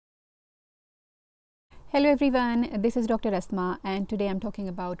Hello everyone, this is Dr. Asma and today I'm talking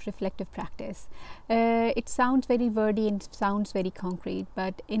about reflective practice. It sounds very wordy and sounds very concrete,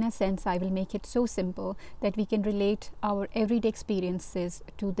 but in a sense I will make it so simple that we can relate our everyday experiences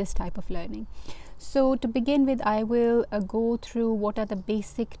to this type of learning. So to begin with, I will go through what are the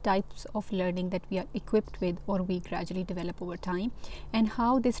basic types of learning that we are equipped with or we gradually develop over time, and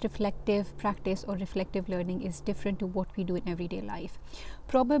how this reflective practice or reflective learning is different to what we do in everyday life.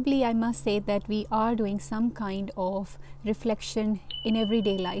 Probably I must say that we are doing some kind of reflection in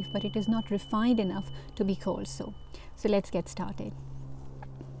everyday life, but it is not refined enough to be called so. So let's get started.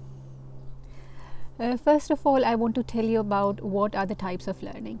 First of all, I want to tell you about what are the types of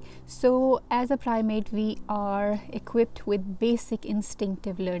learning. So as a primate, we are equipped with basic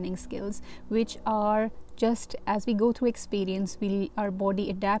instinctive learning skills, which are just as we go through experience, our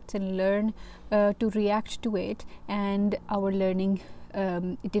body adapts and learn to react to it, and our learning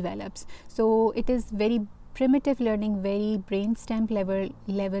develops. So it is very primitive learning, very brainstem level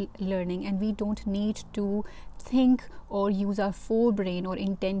learning, and we don't need to think or use our fore-brain or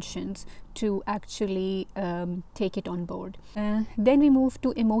intentions to actually take it on board. Then we move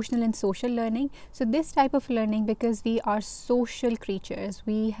to emotional and social learning. So this type of learning, because we are social creatures,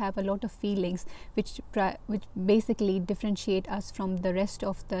 we have a lot of feelings which basically differentiate us from the rest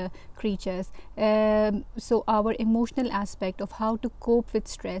of the creatures. So our emotional aspect of how to cope with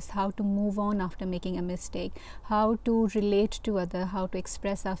stress, how to move on after making a mistake, how to relate to others, how to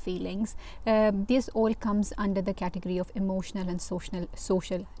express our feelings, this all comes under the category of emotional and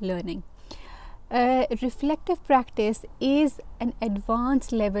social learning. Reflective practice is an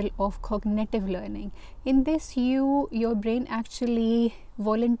advanced level of cognitive learning. In this, your brain actually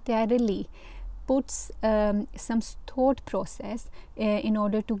voluntarily puts some thought process in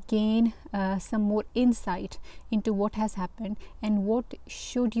order to gain some more insight into what has happened and what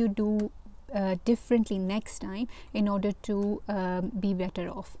should you do differently next time in order to be better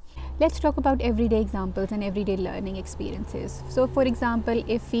off. Let's talk about everyday examples and everyday learning experiences. So for example,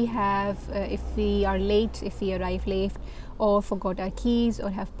 if we are late, if we arrive late, or forgot our keys, or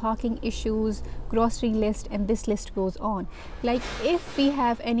have parking issues, grocery list, and this list goes on. Like if we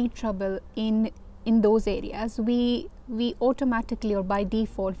have any trouble in those areas, we automatically or by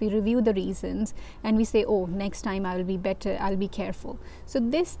default we review the reasons and we say, oh, next time I will be better, I'll be careful. So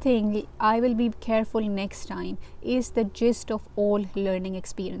this thing, I will be careful next time, is the gist of all learning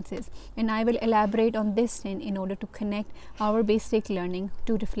experiences, and I will elaborate on this in order to connect our basic learning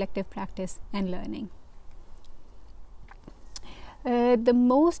to reflective practice and learning. The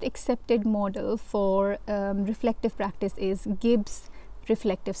most accepted model for reflective practice is Gibbs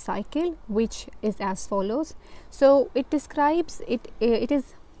reflective cycle, which is as follows. So it describes it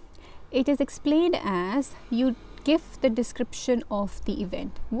is explained as, you give the description of the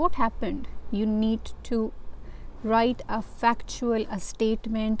event, what happened. You need to write a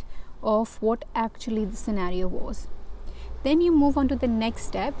statement of what actually the scenario was. Then you move on to the next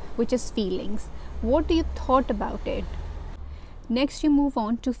step, which is feelings. What do you thought about it? Next you move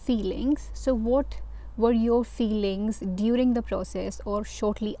on to feelings. So what were your feelings during the process or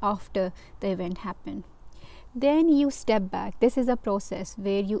shortly after the event happened? Then you step back. This is a process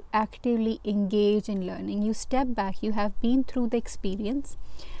where you actively engage in learning. You step back, you have been through the experience,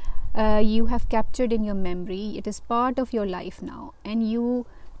 you have captured in your memory, it is part of your life now, and you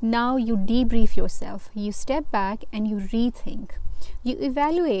debrief yourself. You step back and you rethink. You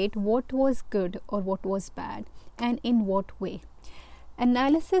evaluate what was good or what was bad and in what way.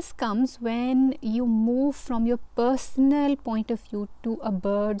 Analysis comes when you move from your personal point of view to a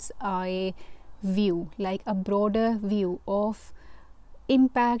bird's eye view, like a broader view of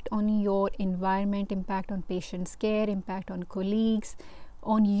impact on your environment, impact on patient's care, impact on colleagues,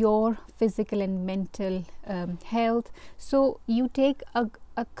 on your physical and mental health. So you take a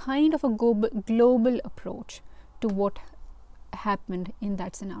kind of a global approach to what happened in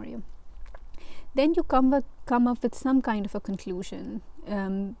that scenario. Then you come up with some kind of a conclusion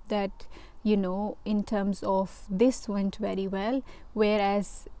that, in terms of this went very well,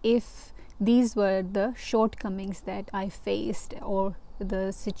 whereas if these were the shortcomings that I faced or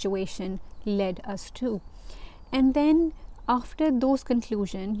the situation led us to. And then after those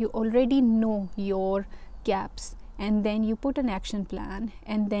conclusions, you already know your gaps, and then you put an action plan,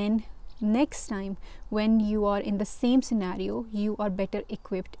 and then next time when you are in the same scenario, you are better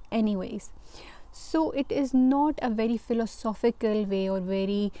equipped anyways. So it is not a very philosophical way or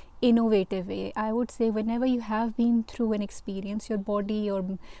very innovative way. I would say whenever you have been through an experience, your body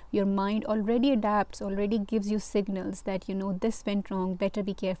or your mind already adapts, already gives you signals that this went wrong, better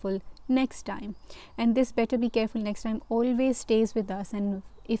be careful next time. And this better be careful next time always stays with us, and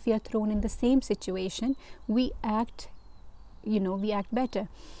if we are thrown in the same situation, we act better.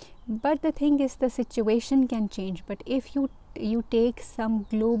 But the thing is, the situation can change, but if you take some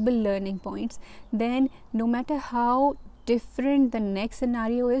global learning points, then no matter how different the next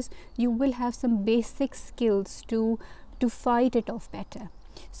scenario is, you will have some basic skills to fight it off better.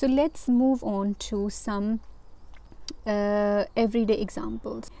 So let's move on to some everyday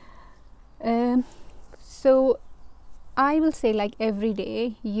examples. So I will say, like, every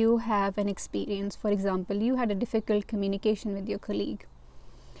day you have an experience. For example, you had a difficult communication with your colleague.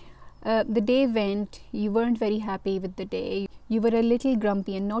 The day went, you weren't very happy with the day, you were a little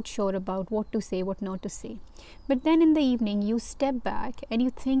grumpy and not sure about what to say, what not to say. But then in the evening you step back and you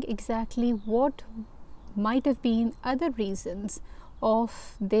think exactly what might have been other reasons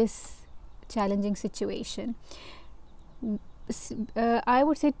of this challenging situation. I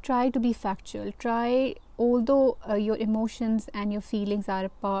would say try to be factual. Although your emotions and your feelings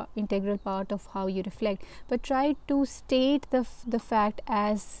are a integral part of how you reflect, but try to state the fact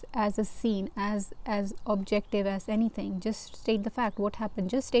as a scene, as objective as anything. Just state the fact, what happened.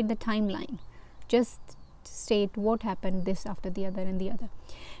 Just state the timeline. Just state what happened, this after the other and the other.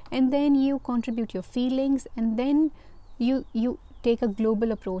 And then you contribute your feelings, and then you take a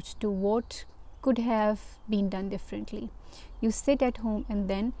global approach to what could have been done differently. You sit at home and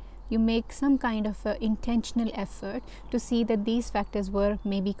then you make some kind of intentional effort to see that these factors were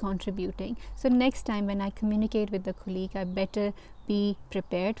maybe contributing. So next time when I communicate with the colleague, I better be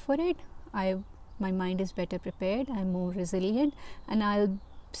prepared for it. My mind is better prepared, I'm more resilient, and I'll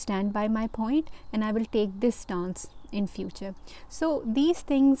stand by my point, and I will take this stance in future. So these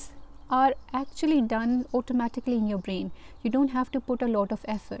things are actually done automatically in your brain. You don't have to put a lot of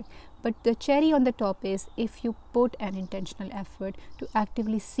effort. But the cherry on the top is if you put an intentional effort to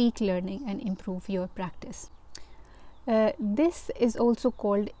actively seek learning and improve your practice. This is also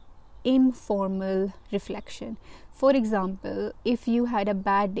called informal reflection. For example, if you had a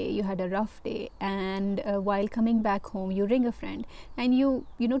bad day, you had a rough day, and while coming back home you ring a friend and you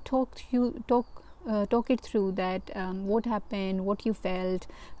talk it through, that what happened, what you felt,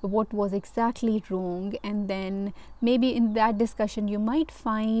 what was exactly wrong, and then maybe in that discussion you might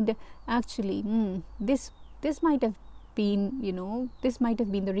find actually this might have been this might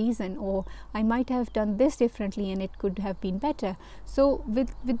have been the reason, or I might have done this differently and it could have been better. So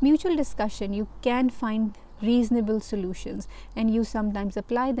with mutual discussion you can find reasonable solutions, and you sometimes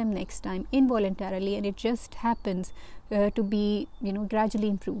apply them next time involuntarily, and it just happens to be gradually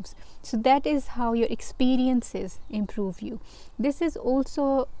improves. So that is how your experiences improve you. This is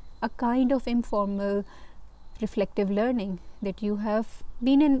also a kind of informal reflective learning, that you have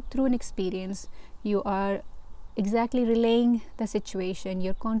been through an experience, you are exactly relaying the situation,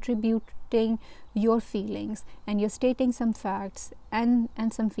 you're contributing your feelings, and you're stating some facts and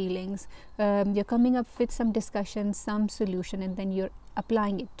some feelings, you're coming up with some discussion, some solution, and then you're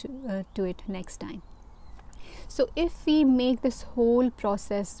applying it to it next time. So if we make this whole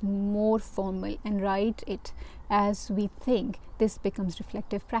process more formal and write it as we think, this becomes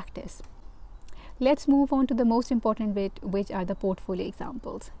reflective practice. Let's move on to the most important bit, which are the portfolio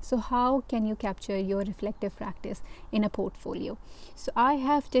examples. So how can you capture your reflective practice in a portfolio? So I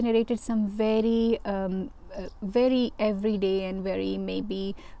have generated some very everyday and very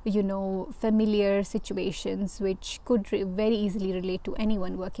maybe familiar situations which could very easily relate to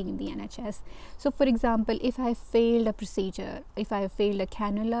anyone working in the NHS. So for example, if I failed a procedure, if I have failed a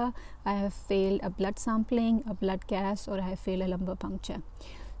cannula, I have failed a blood sampling, a blood gas, or I have failed a lumbar puncture.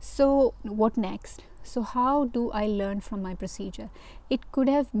 So what next? So how do I learn from my procedure? It could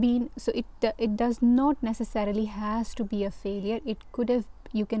have been, so it does not necessarily has to be a failure. It could have,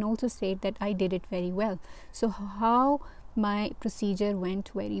 you can also say that I did it very well. So how my procedure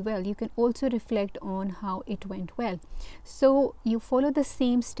went very well. You can also reflect on how it went well. So you follow the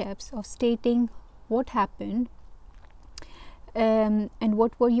same steps of stating what happened, and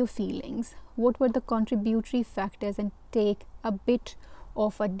what were your feelings, what were the contributory factors, and take a bit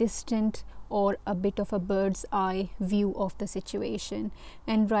of a distant or a bit of a bird's eye view of the situation,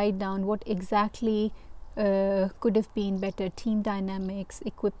 and write down what exactly could have been better: team dynamics,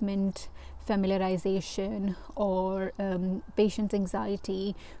 equipment familiarization, or patient's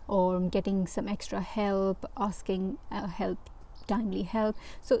anxiety, or getting some extra help, asking timely help.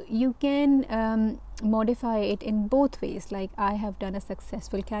 So you can modify it in both ways, like I have done a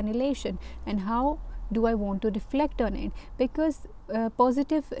successful cannulation, and how do I want to reflect on it? Because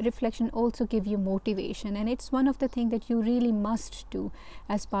positive reflection also give you motivation, and it's one of the things that you really must do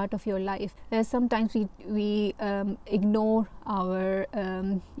as part of your life. Sometimes we ignore our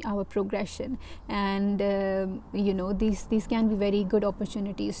progression, and you know, these can be very good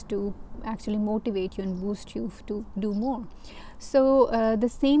opportunities to actually motivate you and boost you to do more. So the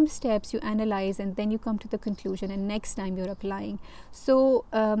same steps you analyze, and then you come to the conclusion, and next time you're applying. So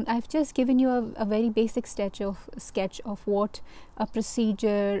I've just given you a very basic sketch of what a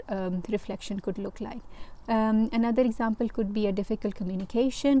procedure reflection could look like. Another example could be a difficult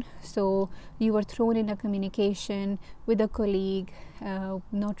communication. So you were thrown in a communication with a colleague,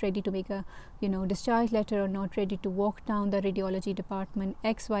 not ready to make a discharge letter, or not ready to walk down the radiology department,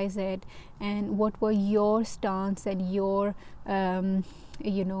 XYZ, and what were your stance and your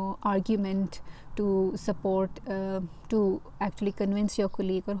argument to support, to actually convince your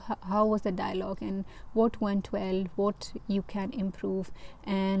colleague, or how was the dialogue, and what went well, what you can improve,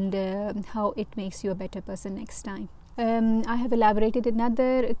 and how it makes you a better person next time. I have elaborated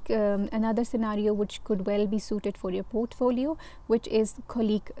another scenario which could well be suited for your portfolio, which is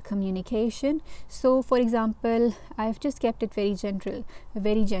colleague communication. So for example, I've just kept it very general.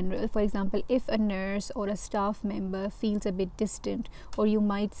 For example, if a nurse or a staff member feels a bit distant, or you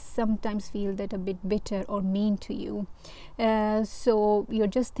might sometimes feel that a bit bitter or mean to you, so you're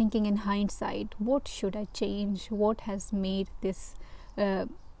just thinking in hindsight, what should I change? What has made this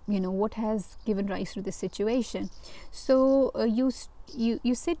what has given rise to this situation? So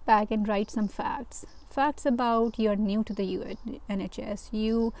you sit back and write some facts about, you're new to the NHS,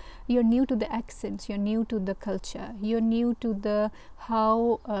 you're new to the accents, you're new to the culture, you're new to the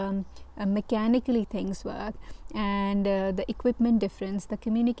how mechanically things work, and the equipment difference, the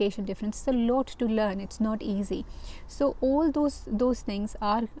communication difference. It's a lot to learn, it's not easy. So all those things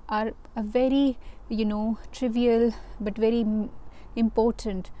are a very trivial but very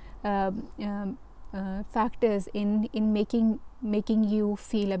important factors in making you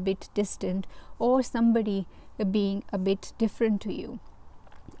feel a bit distant, or somebody being a bit different to you.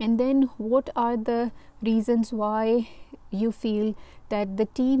 And then what are the reasons why you feel that the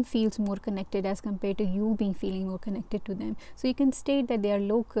team feels more connected as compared to you feeling more connected to them? So you can state that they are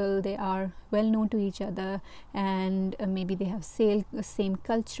local, they are well known to each other, and maybe they have same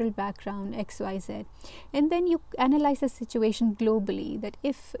cultural background, XYZ. And then you analyze the situation globally, that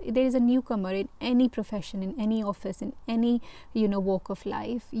if there is a newcomer in any profession, in any office, in any walk of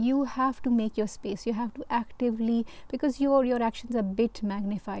life, you have to make your space. You have to actively, because your actions are a bit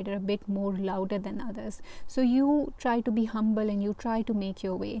magnified or a bit more louder than others, so you try to be humble and you try to make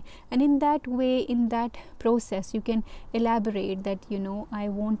your way. And in that way, in that process, you can elaborate that I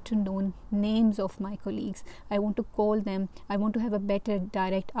want to know names of my colleagues, I want to call them, I want to have a better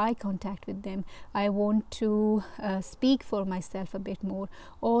direct eye contact with them, I want to speak for myself a bit more,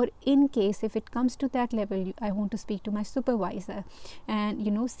 or in case if it comes to that level, I want to speak to my supervisor and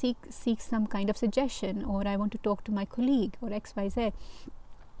seek some kind of suggestion, or I want to talk to my colleague, or XYZ.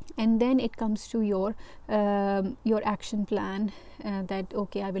 And then it comes to your action plan, that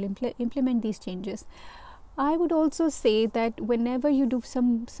okay, I will implement these changes. I would also say that whenever you do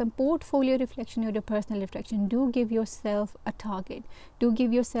some portfolio reflection or your personal reflection, do give yourself a target, do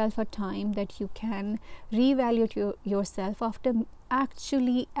give yourself a time that you can reevaluate yourself after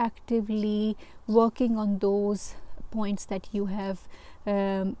actually actively working on those points that you have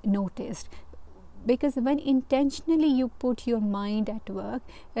noticed. Because when intentionally you put your mind at work,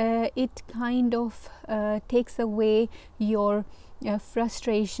 it kind of takes away your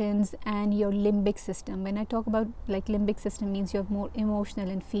frustrations and your limbic system. When I talk about limbic system, means you have more emotional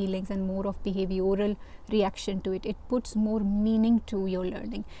and feelings and more of behavioral reaction to it. It puts more meaning to your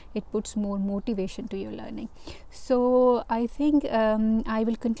learning, it puts more motivation to your learning. So I think I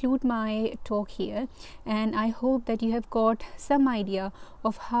will conclude my talk here, and I hope that you have got some idea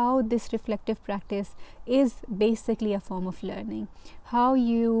of how this reflective practice is basically a form of learning, how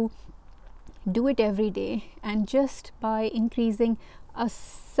you do it every day, and just by increasing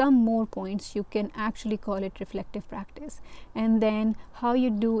some more points, you can actually call it reflective practice. And then how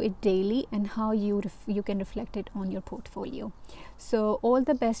you do it daily, and how you can reflect it on your portfolio. So all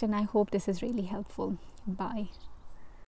the best, and I hope this is really helpful. Bye.